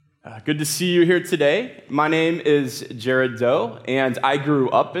Good to see you here today. My name is Jared Doe, and I grew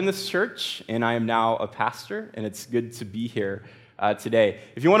up in this church, and I am now a pastor, and it's good to be here today.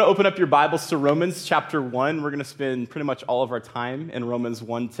 If you want to open up your Bibles to Romans chapter 1, we're going to spend pretty much all of our time in Romans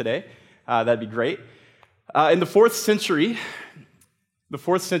 1 today. That'd be great. In the 4th century,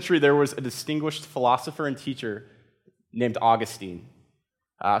 there was a distinguished philosopher and teacher named Augustine,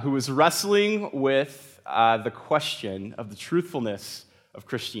 who was wrestling with the question of the truthfulness of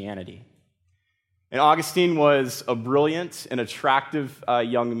Christianity. And Augustine was a brilliant and attractive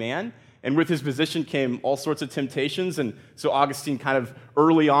young man, and with his position came all sorts of temptations, and so Augustine kind of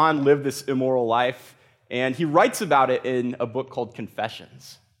early on lived this immoral life, and he writes about it in a book called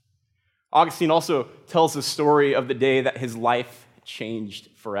Confessions. Augustine also tells the story of the day that his life changed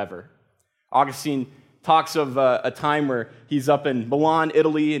forever. Augustine talks of a time where he's up in Milan,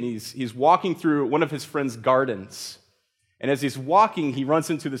 Italy, and he's walking through one of his friend's gardens. And as he's walking, he runs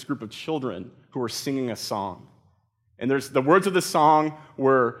into this group of children who are singing a song. And the words of the song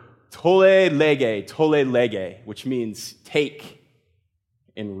were tolle lege, which means take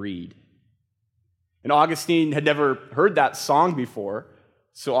and read. And Augustine had never heard that song before,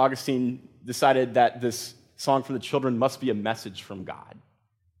 so Augustine decided that this song from the children must be a message from God.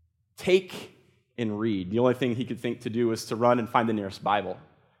 Take and read. The only thing he could think to do was to run and find the nearest Bible.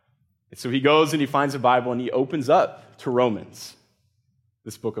 And so he goes and he finds a Bible and he opens up to Romans,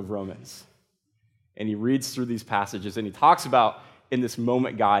 this book of Romans. And he reads through these passages and he talks about in this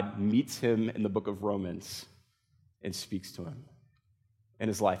moment God meets him in the book of Romans and speaks to him. And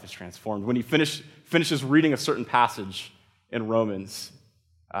his life is transformed. When he finishes reading a certain passage in Romans,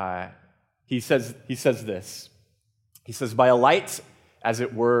 he says this. He says, "By a light, as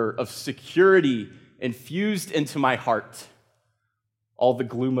it were, of security infused into my heart, all the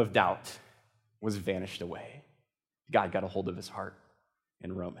gloom of doubt was vanished away." God got a hold of his heart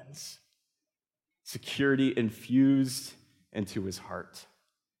in Romans. Security infused into his heart,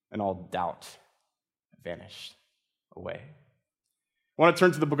 and all doubt vanished away. I want to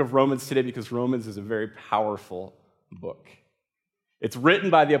turn to the book of Romans today because Romans is a very powerful book. It's written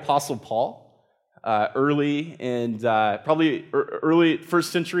by the Apostle Paul, early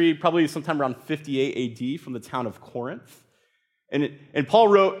first century, probably sometime around 58 AD from the town of Corinth. And Paul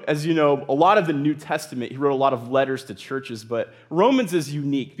wrote, as you know, a lot of the New Testament. He wrote a lot of letters to churches, but Romans is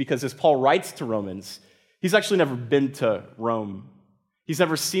unique because as Paul writes to Romans, he's actually never been to Rome. He's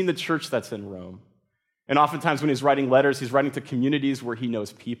never seen the church that's in Rome. And oftentimes when he's writing letters, he's writing to communities where he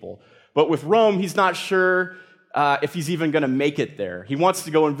knows people. But with Rome, he's not sure if he's even going to make it there. He wants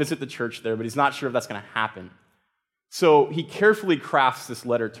to go and visit the church there, but he's not sure if that's going to happen. So he carefully crafts this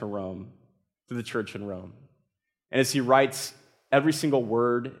letter to Rome, to the church in Rome. And as he writes, every single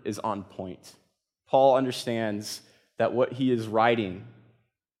word is on point. Paul understands that what he is writing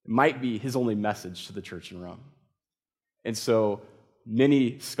might be his only message to the church in Rome. And so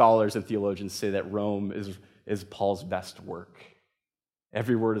many scholars and theologians say that Rome is Paul's best work.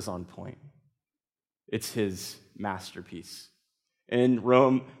 Every word is on point. It's his masterpiece. In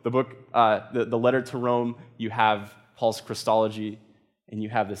Rome, the book, the letter to Rome, you have Paul's Christology, and you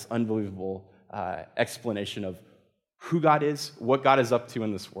have this unbelievable explanation of who God is, what God is up to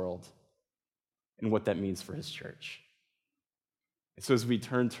in this world, and what that means for his church. And so as we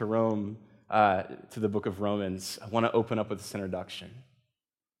turn to Rome, to the book of Romans, I want to open up with this introduction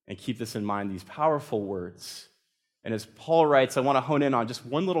and keep this in mind, these powerful words. And as Paul writes, I want to hone in on just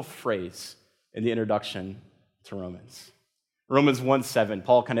one little phrase in the introduction to Romans. Romans 1:7,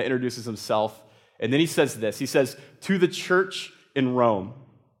 Paul kind of introduces himself, and then he says this. He says, "To the church in Rome,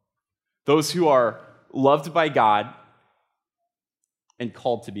 those who are loved by God and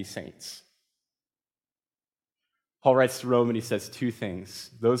called to be saints." Paul writes to Rome and he says two things.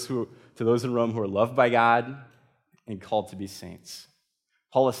 To those in Rome who are loved by God and called to be saints.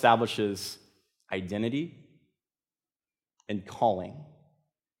 Paul establishes identity and calling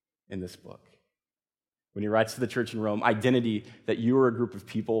in this book. When he writes to the church in Rome, identity, that you are a group of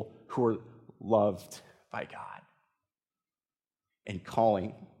people who are loved by God. And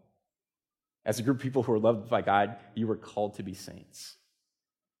calling, as a group of people who are loved by God, you were called to be saints.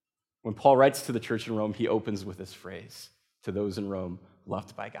 When Paul writes to the church in Rome, he opens with this phrase, to those in Rome,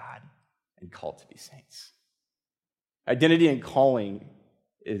 loved by God and called to be saints. Identity and calling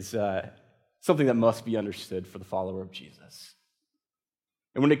is something that must be understood for the follower of Jesus.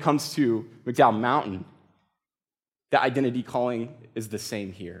 And when it comes to McDowell Mountain, the identity calling is the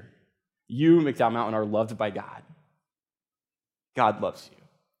same here. You, McDowell Mountain, are loved by God. God loves you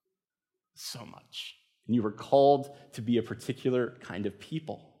so much. And you were called to be a particular kind of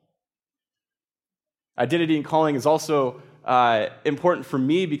people. Identity and calling is also important for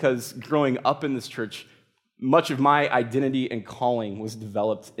me because growing up in this church, much of my identity and calling was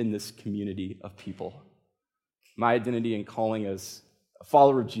developed in this community of people. My identity and calling as a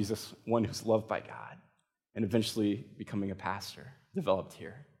follower of Jesus, one who's loved by God, and eventually becoming a pastor, developed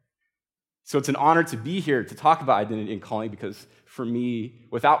here. So it's an honor to be here to talk about identity and calling because for me,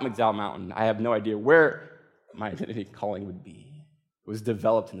 without McDowell Mountain, I have no idea where my identity and calling would be. It was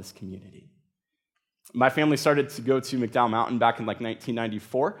developed in this community. My family started to go to McDowell Mountain back in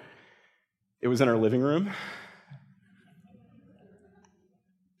 1994. It was in our living room.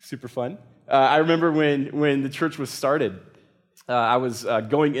 Super fun. I remember when the church was started, I was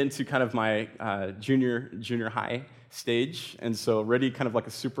going into kind of my junior high stage, and so ready kind of like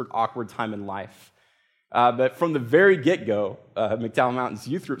a super awkward time in life. But from the very get-go, McDowell Mountain's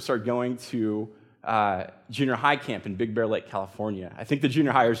youth group started going to junior high camp in Big Bear Lake, California. I think the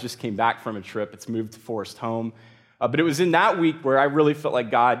junior highers just came back from a trip. It's moved to Forest Home. But it was in that week where I really felt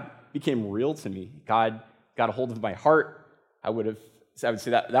like God became real to me. God got a hold of my heart. I would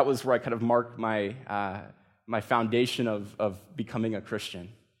say that was where I kind of marked my foundation of becoming a Christian.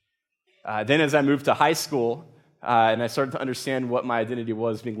 Then as I moved to high school, and I started to understand what my identity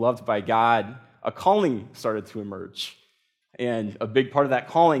was, being loved by God, a calling started to emerge. And a big part of that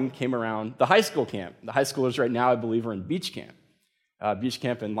calling came around the high school camp. The high schoolers right now, I believe, are in beach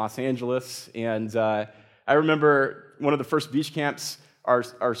camp in Los Angeles. And I remember one of the first beach camps,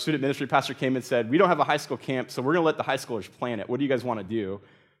 our student ministry pastor came and said, "We don't have a high school camp, so we're going to let the high schoolers plan it. What do you guys want to do?"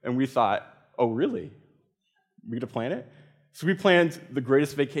 And we thought, "Oh, really? We're going to plan it?" So we planned the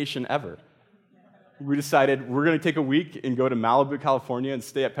greatest vacation ever. We decided we're going to take a week and go to Malibu, California, and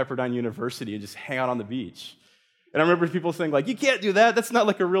stay at Pepperdine University and just hang out on the beach. And I remember people saying, "You can't do that. That's not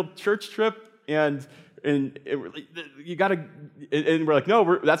like a real church trip." And you got to, and we're like,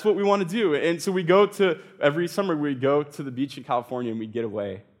 "No, that's what we want to do." And so every summer we go to the beach in California and we get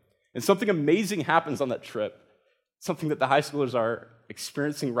away. And something amazing happens on that trip, something that the high schoolers are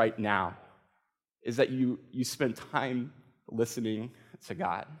experiencing right now, is that you spend time listening to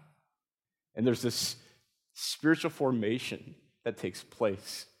God. And there's this spiritual formation that takes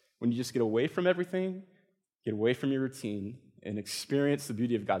place when you just get away from everything, get away from your routine, and experience the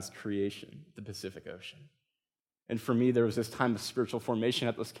beauty of God's creation, the Pacific Ocean. And for me, there was this time of spiritual formation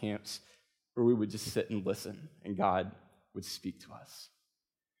at those camps where we would just sit and listen, and God would speak to us.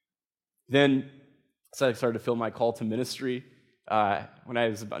 Then, as I started to feel my call to ministry, when I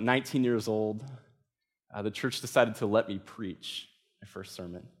was about 19 years old, the church decided to let me preach my first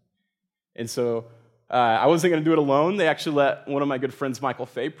sermon. And so I wasn't going to do it alone. They actually let one of my good friends, Michael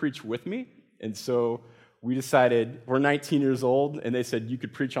Fay, preach with me. And so we decided, we're 19 years old, and they said, "You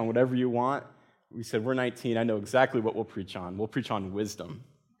could preach on whatever you want." We said, "We're 19, I know exactly what we'll preach on. We'll preach on wisdom."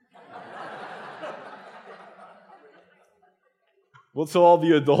 We'll tell all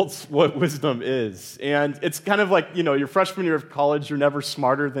the adults what wisdom is. And it's kind of like, your freshman year of college, you're never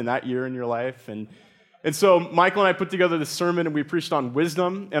smarter than that year in your life. And so Michael and I put together this sermon, and we preached on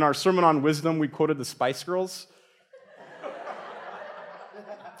wisdom. In our sermon on wisdom, we quoted the Spice Girls.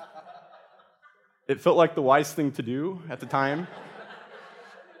 It felt like the wise thing to do at the time.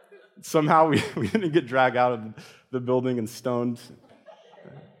 Somehow we didn't get dragged out of the building and stoned.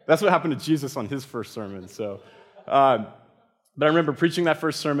 That's what happened to Jesus on his first sermon. But I remember preaching that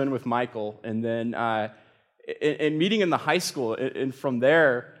first sermon with Michael, and then and meeting in the high school, and from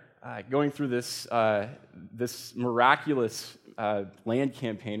there, going through this miraculous land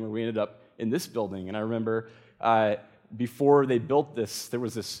campaign where we ended up in this building. And I remember before they built this, there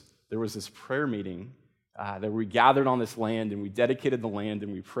was this prayer meeting that we gathered on this land, and we dedicated the land,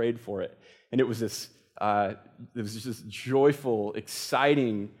 and we prayed for it. And it was just this joyful,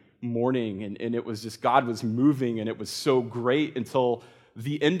 exciting morning, and it was just God was moving, and it was so great until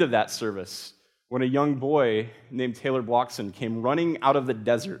the end of that service, when a young boy named Taylor Blockson came running out of the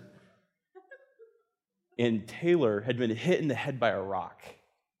desert. And Taylor had been hit in the head by a rock,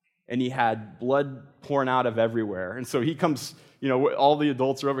 and he had blood pouring out of everywhere. And so he comes, all the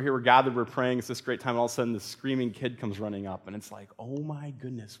adults are over here, we're gathered, we're praying, it's this great time, and all of a sudden this screaming kid comes running up, and it's like, oh my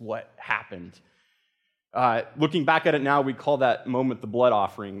goodness, what happened? Looking back at it now, we call that moment the blood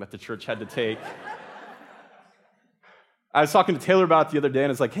offering that the church had to take. I was talking to Taylor about it the other day, and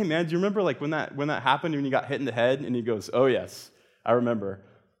I was like, "Hey man, do you remember when that happened, when you got hit in the head?" And he goes, "Oh yes, I remember."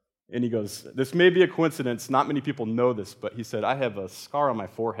 And he goes, "This may be a coincidence, not many people know this, but," he said, "I have a scar on my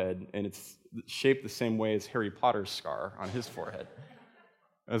forehead, and it's shaped the same way as Harry Potter's scar on his forehead."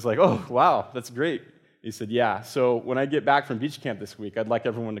 I was like, "Oh, wow, that's great." He said, "Yeah, so when I get back from beach camp this week, I'd like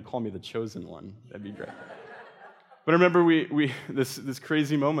everyone to call me the chosen one. That'd be great." But I remember this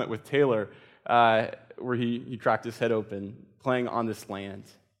crazy moment with Taylor, where he cracked his head open, playing on this land.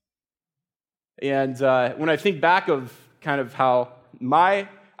 And when I think back of kind of how my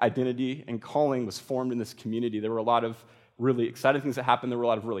identity and calling was formed in this community, there were a lot of really exciting things that happened. There were a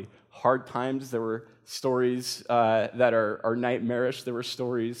lot of really hard times. There were stories that are nightmarish. There were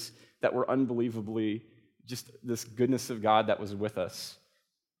stories that were unbelievably just this goodness of God that was with us.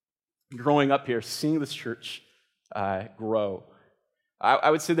 Growing up here, seeing this church grow,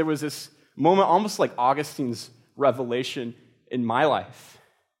 I would say there was this moment almost like Augustine's revelation in my life.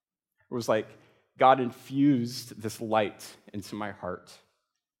 It was like God infused this light into my heart,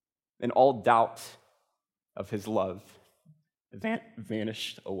 and all doubt of his love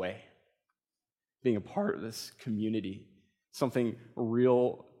vanished away. Being a part of this community, something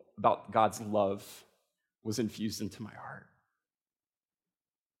real about God's love was infused into my heart.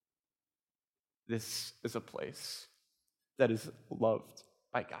 This is a place that is loved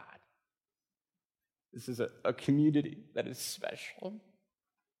by God. This is a community that is special.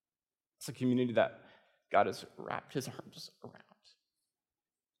 It's a community that God has wrapped his arms around.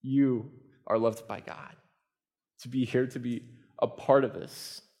 You are loved by God. To be here, to be a part of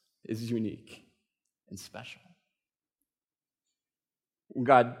this, is unique and special.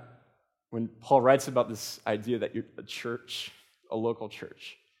 When Paul writes about this idea that a church, a local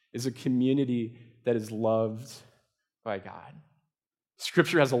church, is a community that is loved by God,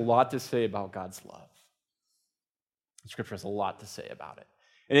 Scripture has a lot to say about God's love. Scripture has a lot to say about it.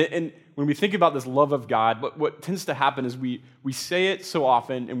 And when we think about this love of God, what tends to happen is we say it so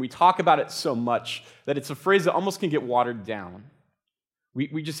often and we talk about it so much that it's a phrase that almost can get watered down.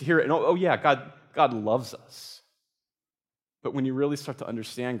 We just hear it and, oh yeah, God loves us. But when you really start to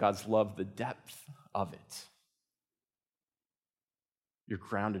understand God's love, the depth of it, you're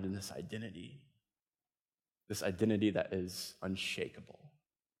grounded in this identity that is unshakable.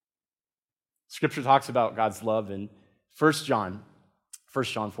 Scripture talks about God's love in 1 John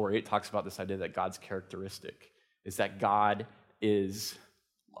 4:8 talks about this idea that God's characteristic is that God is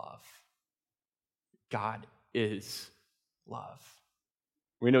love. God is love.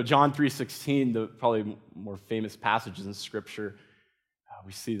 We know John 3:16, the probably more famous passages in Scripture.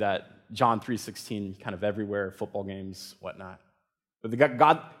 We see that John 3:16 kind of everywhere, football games, whatnot. But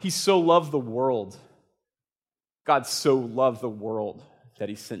God, he so loved the world. God so loved the world that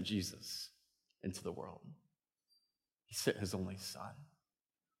he sent Jesus into the world. He sent his only son.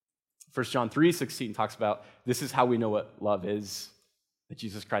 1 John 3:16 talks about this is how we know what love is, that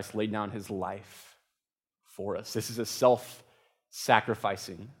Jesus Christ laid down his life for us. This is a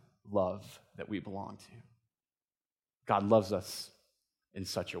self-sacrificing love that we belong to. God loves us in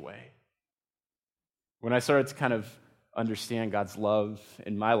such a way. When I started to kind of understand God's love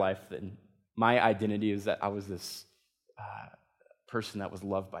in my life, then my identity is that I was this person that was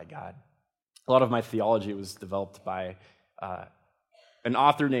loved by God. A lot of my theology was developed by an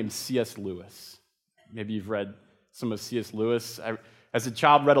author named C.S. Lewis. Maybe you've read some of C.S. Lewis. I, as a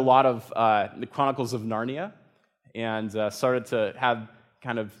child, read a lot of the Chronicles of Narnia and started to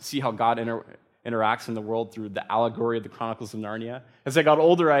see how God interacts in the world through the allegory of the Chronicles of Narnia. As I got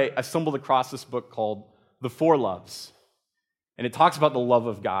older, I stumbled across this book called The Four Loves. And it talks about the love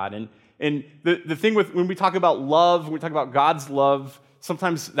of God. And the thing with when we talk about love, when we talk about God's love,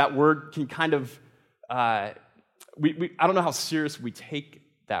 sometimes that word can kind of, I don't know how serious we take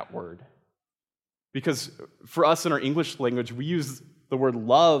that word. Because for us in our English language, we use the word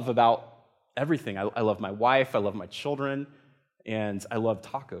love about everything. I love my wife, I love my children, and I love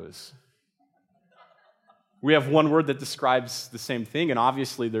tacos. We have one word that describes the same thing, and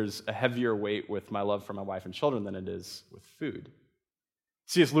obviously there's a heavier weight with my love for my wife and children than it is with food.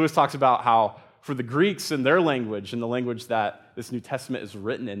 C.S. Lewis talks about how for the Greeks in their language, in the language that this New Testament is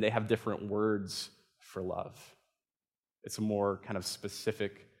written in, they have different words for love. It's a more kind of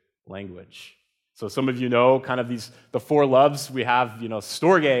specific language. So some of you know kind of the four loves. We have,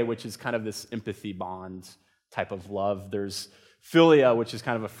 storge, which is kind of this empathy bond type of love. There's philia, which is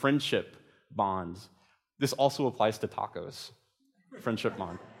kind of a friendship bond. This also applies to tacos, friendship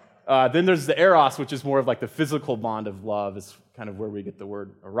bond. Then there's the eros, which is more of like the physical bond of love. It's kind of where we get the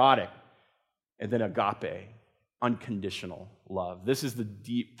word erotic. And then agape, unconditional love. This is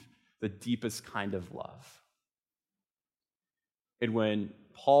the deepest kind of love. And when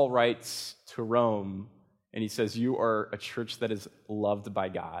Paul writes to Rome and he says, you are a church that is loved by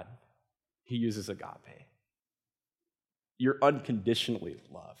God, he uses agape. You're unconditionally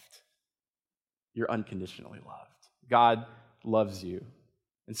loved. You're unconditionally loved. God loves you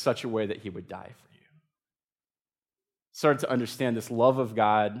in such a way that he would die for you. Started to understand this love of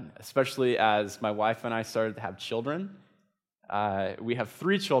God, especially as my wife and I started to have children. We have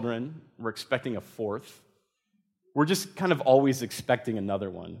 3 children. We're expecting a 4th. We're just kind of always expecting another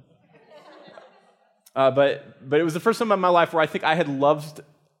one. But it was the first time in my life where I think I had loved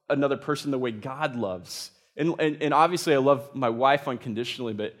another person the way God loves. And obviously I love my wife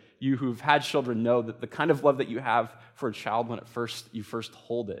unconditionally, but you who've had children know that the kind of love that you have for a child when you first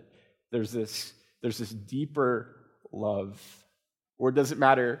hold it, there's this deeper love where it doesn't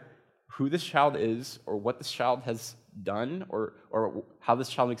matter who this child is or what this child has done or how this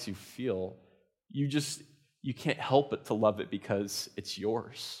child makes you feel. You can't help but to love it because it's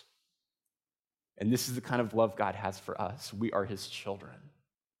yours. And this is the kind of love God has for us. We are his children.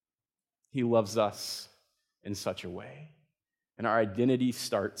 He loves us in such a way. And our identity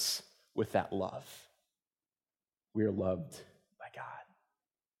starts with that love. We are loved by God.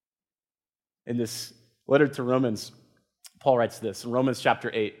 In this letter to Romans, Paul writes this. In Romans chapter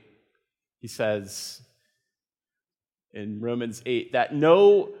 8, he says in Romans 8 that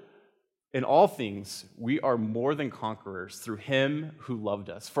in all things, we are more than conquerors through him who loved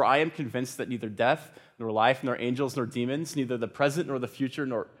us. For I am convinced that neither death, nor life, nor angels, nor demons, neither the present nor the future,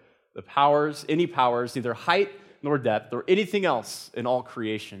 nor the powers, any powers, neither height nor depth, or anything else in all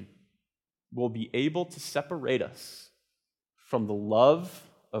creation will be able to separate us from the love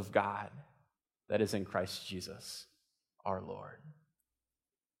of God that is in Christ Jesus, our Lord.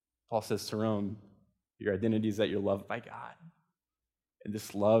 Paul says to Rome, your identity is that you're loved by God. And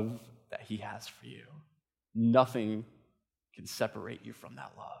this love that he has for you, nothing can separate you from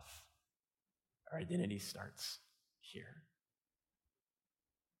that love. Our identity starts here.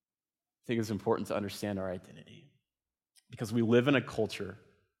 I think it's important to understand our identity because we live in a culture.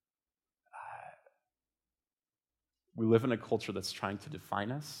 We live in a culture that's trying to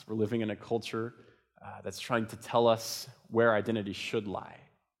define us. We're living in a culture that's trying to tell us where identity should lie.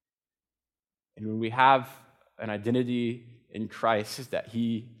 And when we have an identity in Christ that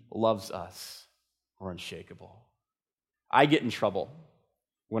he loves us, we're unshakable. I get in trouble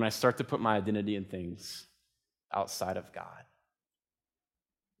when I start to put my identity in things outside of God.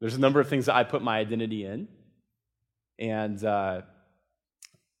 There's a number of things that I put my identity in, and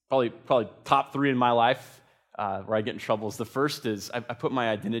probably top 3 in my life where I get in trouble is the first is I put my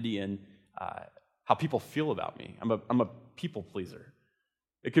identity in how people feel about me. I'm a people pleaser.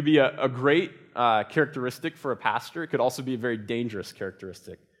 It could be a great characteristic for a pastor. It could also be a very dangerous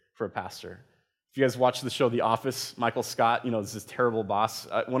characteristic for a pastor. If you guys watch the show The Office, Michael Scott, is this terrible boss.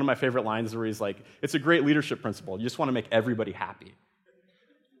 One of my favorite lines is where he's like, it's a great leadership principle. You just want to make everybody happy.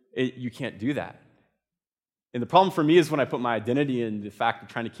 You can't do that. And the problem for me is when I put my identity in the fact of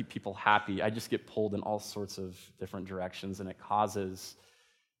trying to keep people happy, I just get pulled in all sorts of different directions, and it causes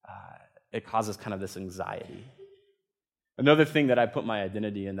kind of this anxiety. Another thing that I put my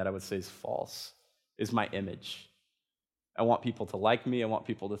identity in that I would say is false is my image. I want people to like me. I want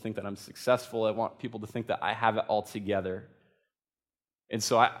people to think that I'm successful. I want people to think that I have it all together. And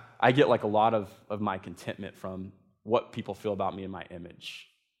so I get like a lot of my contentment from what people feel about me and my image.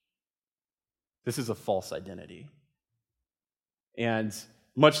 This is a false identity. And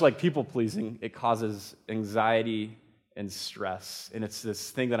much like people-pleasing, it causes anxiety and stress. And it's this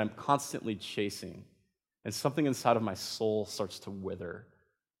thing that I'm constantly chasing. And something inside of my soul starts to wither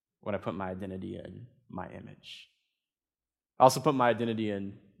when I put my identity in my image. I also put my identity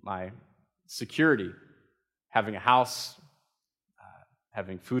in my security, having a house,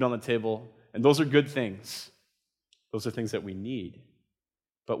 having food on the table, and those are good things. Those are things that we need.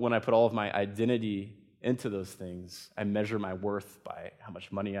 But when I put all of my identity into those things, I measure my worth by how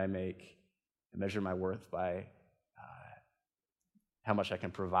much money I make. I measure my worth by how much I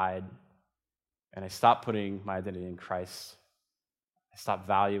can provide. And I stop putting my identity in Christ. I stop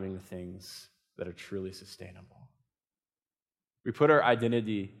valuing the things that are truly sustainable. We put our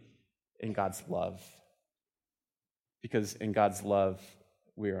identity in God's love because in God's love,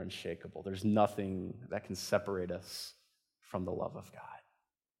 we are unshakable. There's nothing that can separate us from the love of God.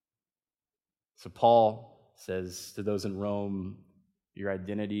 So Paul says to those in Rome, your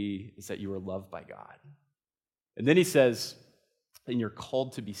identity is that you are loved by God. And then he says, and you're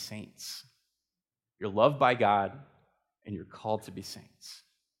called to be saints. You're loved by God, and you're called to be saints.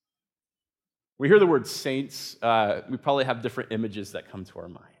 When we hear the word saints, we probably have different images that come to our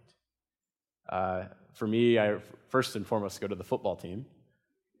mind. For me, I first and foremost go to the football team,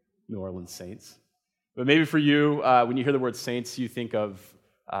 New Orleans Saints. But maybe for you, when you hear the word saints, you think of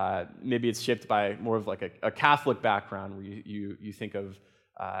maybe it's shaped by more of like a Catholic background, where you think of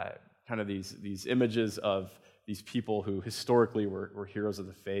kind of these images of these people who historically were heroes of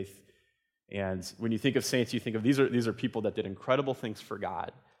the faith. And when you think of saints, you think of these are people that did incredible things for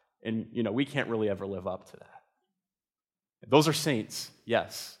God. And we can't really ever live up to that. Those are saints,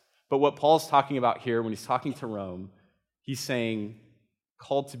 yes. But what Paul's talking about here when he's talking to Rome, he's saying,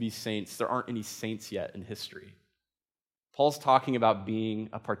 called to be saints, there aren't any saints yet in history. Paul's talking about being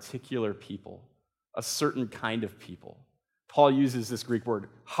a particular people, a certain kind of people. Paul uses this Greek word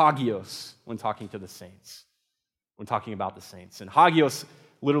hagios when talking to the saints, when talking about the saints. And hagios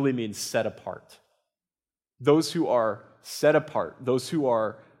literally means set apart. Those who are set apart, those who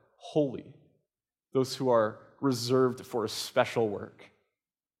are holy, those who are reserved for a special work.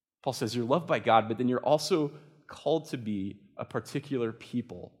 Paul says you're loved by God, but then you're also called to be a particular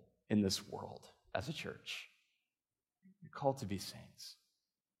people in this world as a church. You're called to be saints.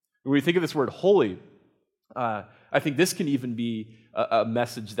 When we think of this word holy, I think this can even be a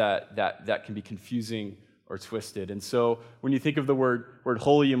message that can be confusing or twisted. And so when you think of the word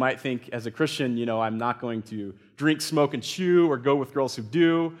holy, you might think as a Christian, I'm not going to drink, smoke, and chew or go with girls who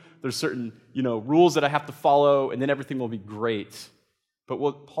do. There's certain, rules that I have to follow, and then everything will be great. But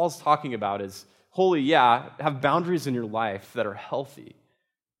what Paul's talking about is holy, have boundaries in your life that are healthy.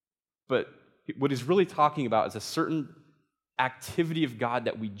 But what he's really talking about is a certain activity of God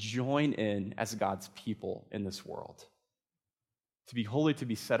that we join in as God's people in this world. To be holy, to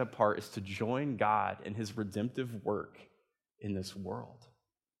be set apart, is to join God in his redemptive work in this world.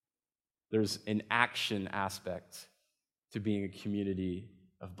 There's an action aspect to being a community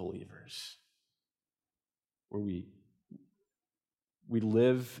of believers where we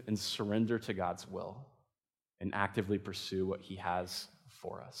live and surrender to God's will and actively pursue what he has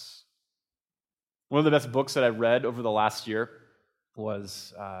for us. One of the best books that I read over the last year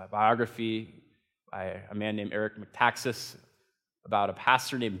was a biography by a man named Eric Metaxas about a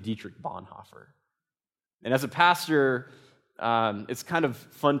pastor named Dietrich Bonhoeffer. And as a pastor, it's kind of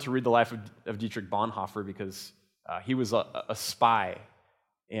fun to read the life of Dietrich Bonhoeffer because he was a spy,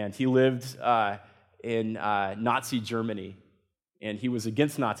 and he lived in Nazi Germany, and he was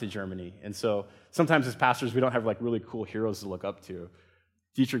against Nazi Germany. And so sometimes as pastors, we don't have really cool heroes to look up to.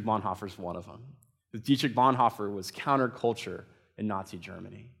 Dietrich Bonhoeffer is one of them. Dietrich Bonhoeffer was counterculture in Nazi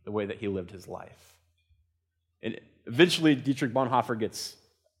Germany, the way that he lived his life. And eventually, Dietrich Bonhoeffer gets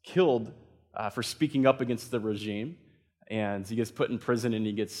killed for speaking up against the regime, and he gets put in prison, and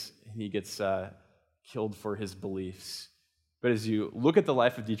he gets killed for his beliefs. But as you look at the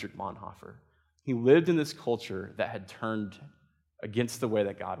life of Dietrich Bonhoeffer, he lived in this culture that had turned against the way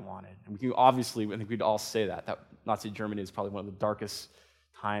that God wanted. And I think we'd all say that Nazi Germany is probably one of the darkest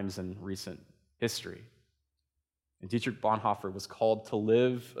times in recent history. And Dietrich Bonhoeffer was called to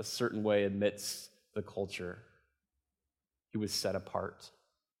live a certain way amidst the culture. He was set apart.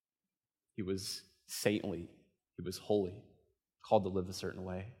 He was saintly. He was holy, called to live a certain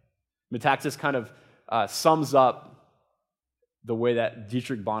way. Metaxas kind of sums up the way that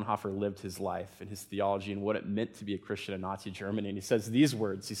Dietrich Bonhoeffer lived his life and his theology and what it meant to be a Christian in Nazi Germany. And he says these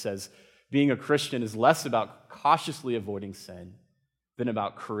words. He says, being a Christian is less about cautiously avoiding sin than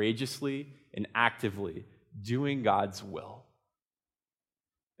about courageously and actively doing God's will.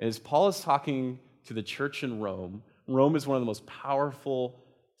 As Paul is talking to the church in Rome, Rome is one of the most powerful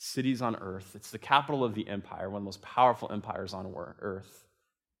cities on earth. It's the capital of the empire, one of the most powerful empires on earth.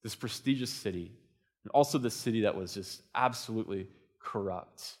 This prestigious city, and also the city that was just absolutely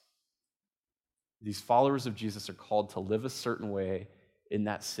corrupt. These followers of Jesus are called to live a certain way in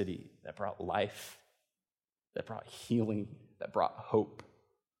that city that brought life, that brought healing, that brought hope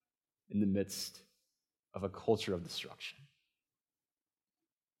in the midst of a culture of destruction.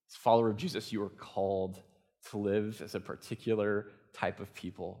 As a follower of Jesus, you are called to live as a particular type of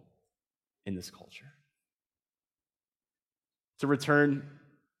people in this culture. To return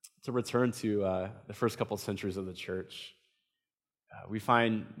to the first couple of centuries of the church, we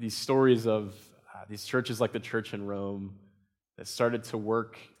find these stories of these churches like the church in Rome that started to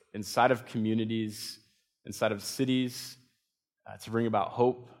work inside of communities, inside of cities, to bring about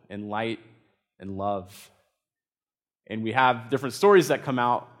hope and light and love. And we have different stories that come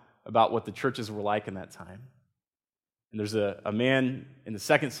out about what the churches were like in that time. And there's a man in the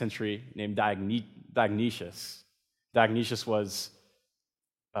 2nd century named Dionysius. Dionysius was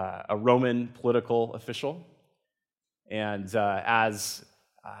a Roman political official. And as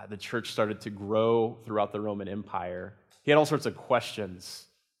the church started to grow throughout the Roman Empire, he had all sorts of questions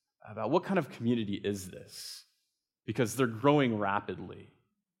about what kind of community is this? Because they're growing rapidly.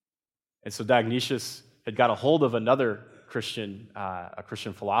 And so Dionysius had got a hold of another Christian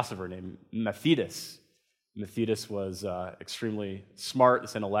philosopher named Methodius. Methodius was extremely smart,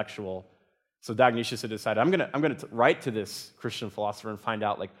 this intellectual. So Dionysius had decided, I'm going to write to this Christian philosopher and find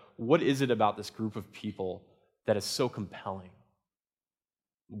out, what is it about this group of people that is so compelling?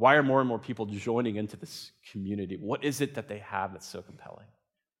 Why are more and more people joining into this community? What is it that they have that's so compelling?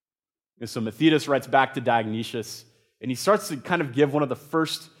 And so Methodius writes back to Dionysius, and he starts to kind of give one of the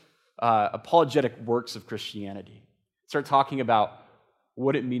first apologetic works of Christianity. Start talking about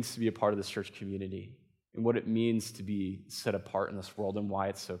what it means to be a part of this church community and what it means to be set apart in this world and why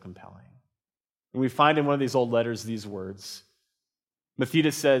it's so compelling. And we find in one of these old letters these words.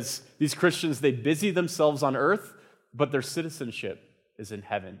 Methodius says, these Christians, they busy themselves on earth, but their citizenship is in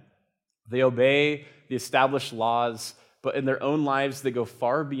heaven. They obey the established laws, but in their own lives they go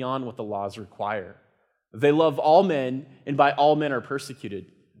far beyond what the laws require. They love all men, and by all men are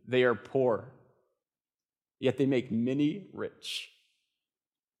persecuted. They are poor, yet they make many rich.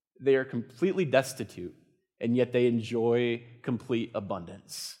 They are completely destitute, and yet they enjoy complete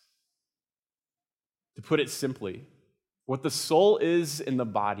abundance. To put it simply, what the soul is in the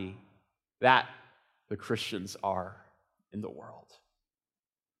body, that the Christians are in the world.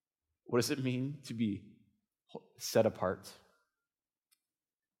 What does it mean to be set apart?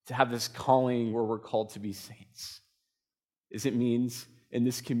 To have this calling where we're called to be saints? It means in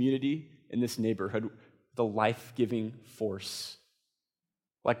this community, in this neighborhood, the life-giving force.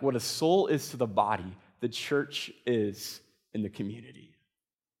 Like what a soul is to the body, the church is in the community.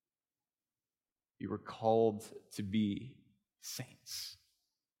 You were called to be saints.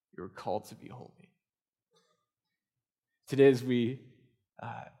 You were called to be holy. Today, as we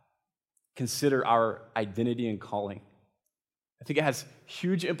consider our identity and calling, I think it has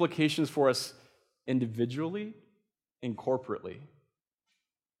huge implications for us individually and corporately.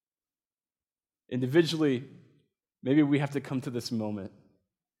 Individually, maybe we have to come to this moment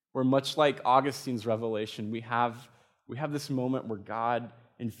where, much like Augustine's revelation, we have this moment where God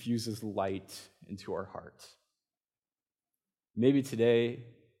infuses light into our heart. Maybe today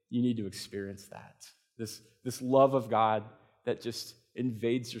you need to experience that, this love of God that just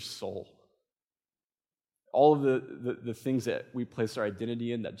invades your soul. All of the things that we place our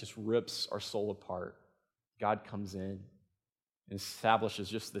identity in that just rips our soul apart, God comes in and establishes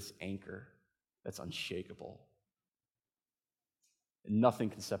just this anchor that's unshakable. And nothing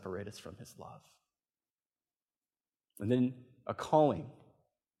can separate us from his love. And then a calling.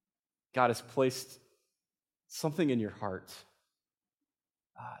 God has placed something in your heart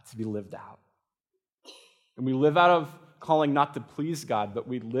to be lived out. And we live out of calling not to please God, but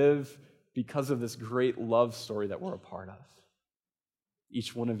we live because of this great love story that we're a part of.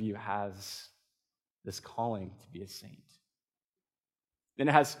 Each one of you has this calling to be a saint. And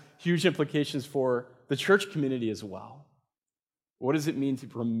it has huge implications for the church community as well. What does it mean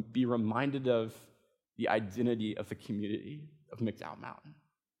to be reminded of the identity of the community of McDowell Mountain?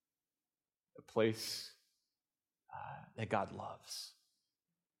 A place that God loves.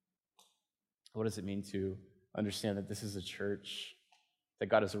 What does it mean to understand that this is a church that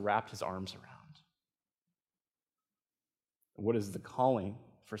God has wrapped his arms around? And what is the calling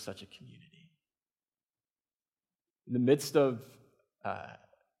for such a community? In the midst of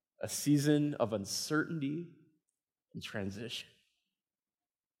a season of uncertainty and transition,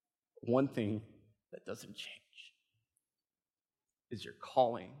 one thing that doesn't change is your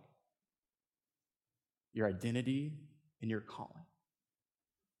calling, your identity, and your calling.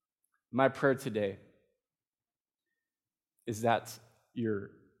 My prayer today is that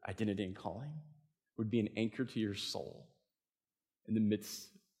your identity and calling would be an anchor to your soul in the midst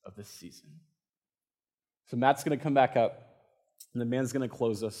of this season. So Matt's going to come back up, and the man's going to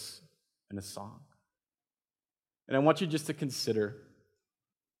close us in a song. And I want you just to consider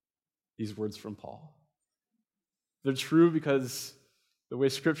these words from Paul. They're true because the way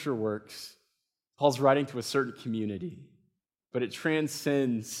Scripture works, Paul's writing to a certain community, but it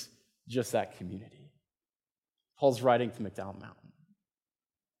transcends just that community. Paul's writing to McDowell Mountain.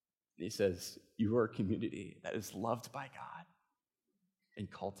 And he says, you are a community that is loved by God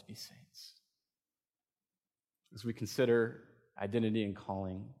and called to be saints. As we consider identity and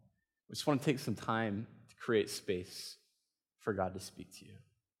calling, we just want to take some time to create space for God to speak to you.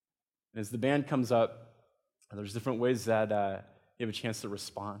 And as the band comes up, there's different ways that you have a chance to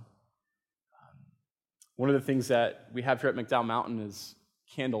respond. One of the things that we have here at McDowell Mountain is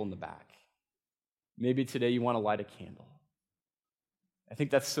candle in the back. Maybe today you want to light a candle. I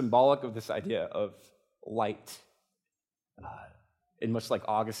think that's symbolic of this idea of light. And much like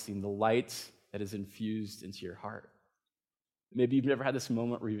Augustine, the light that is infused into your heart. Maybe you've never had this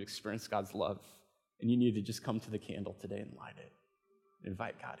moment where you've experienced God's love, and you need to just come to the candle today and light it.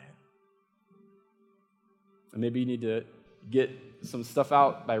 Invite God in. And maybe you need to get some stuff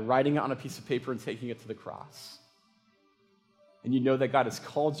out by writing it on a piece of paper and taking it to the cross. And you know that God has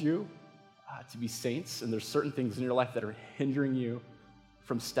called you to be saints, and there's certain things in your life that are hindering you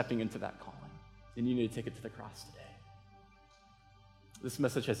from stepping into that calling, then you need to take it to the cross today. This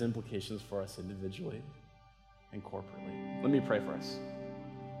message has implications for us individually and corporately. Let me pray for us.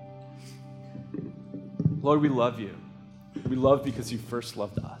 Lord, we love you. We love because you first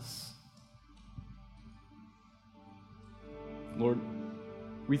loved us. Lord,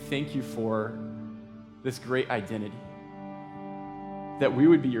 we thank you for this great identity, that we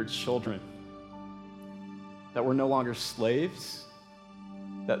would be your children, that we're no longer slaves,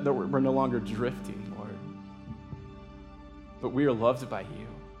 that we're no longer drifting, Lord, but we are loved by you.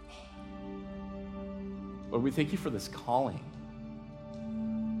 Lord, we thank you for this calling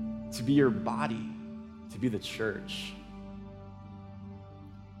to be your body, to be the church,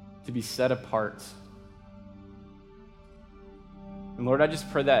 to be set apart. And Lord, I just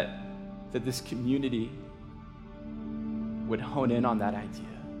pray that this community would hone in on that idea.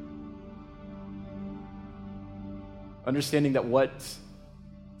 Understanding that what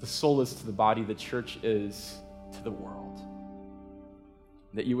the soul is to the body, the church is to the world.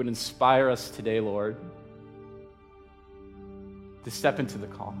 That you would inspire us today, Lord, to step into the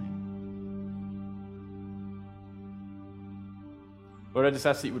calling. Lord, I just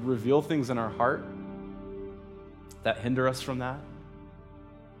ask that you would reveal things in our heart that hinder us from that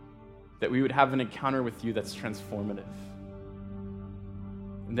we would have an encounter with you that's transformative,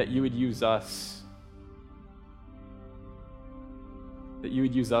 and that you would use us,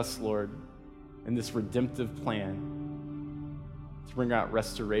 Lord, in this redemptive plan to bring out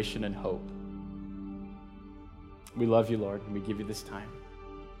restoration and hope. We love you, Lord, and we give you this time.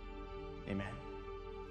 Amen.